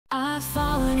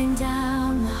falling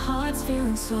down, my heart's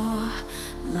feeling sore,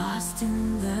 lost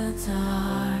in the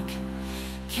dark.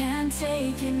 Can't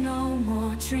take it no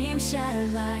more, dreams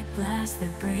shattered like glass, they're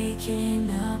breaking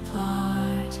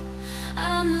apart.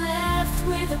 I'm left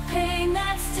with a pain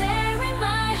that's tearing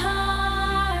my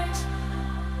heart.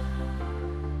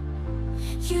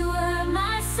 You were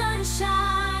my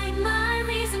sunshine, my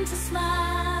reason to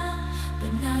smile,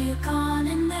 but now you're gone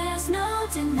and there's no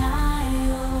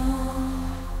denial.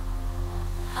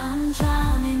 I'm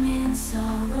drowning in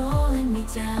sorrow, rolling me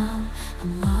down,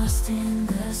 I'm lost in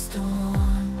the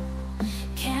storm.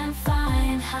 Can't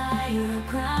find higher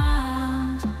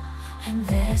ground, and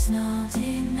there's no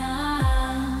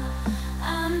denial.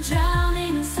 I'm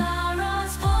drowning in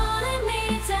sorrows pulling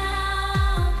me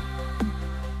down.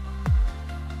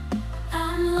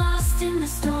 I'm lost in the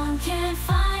storm, can't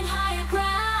find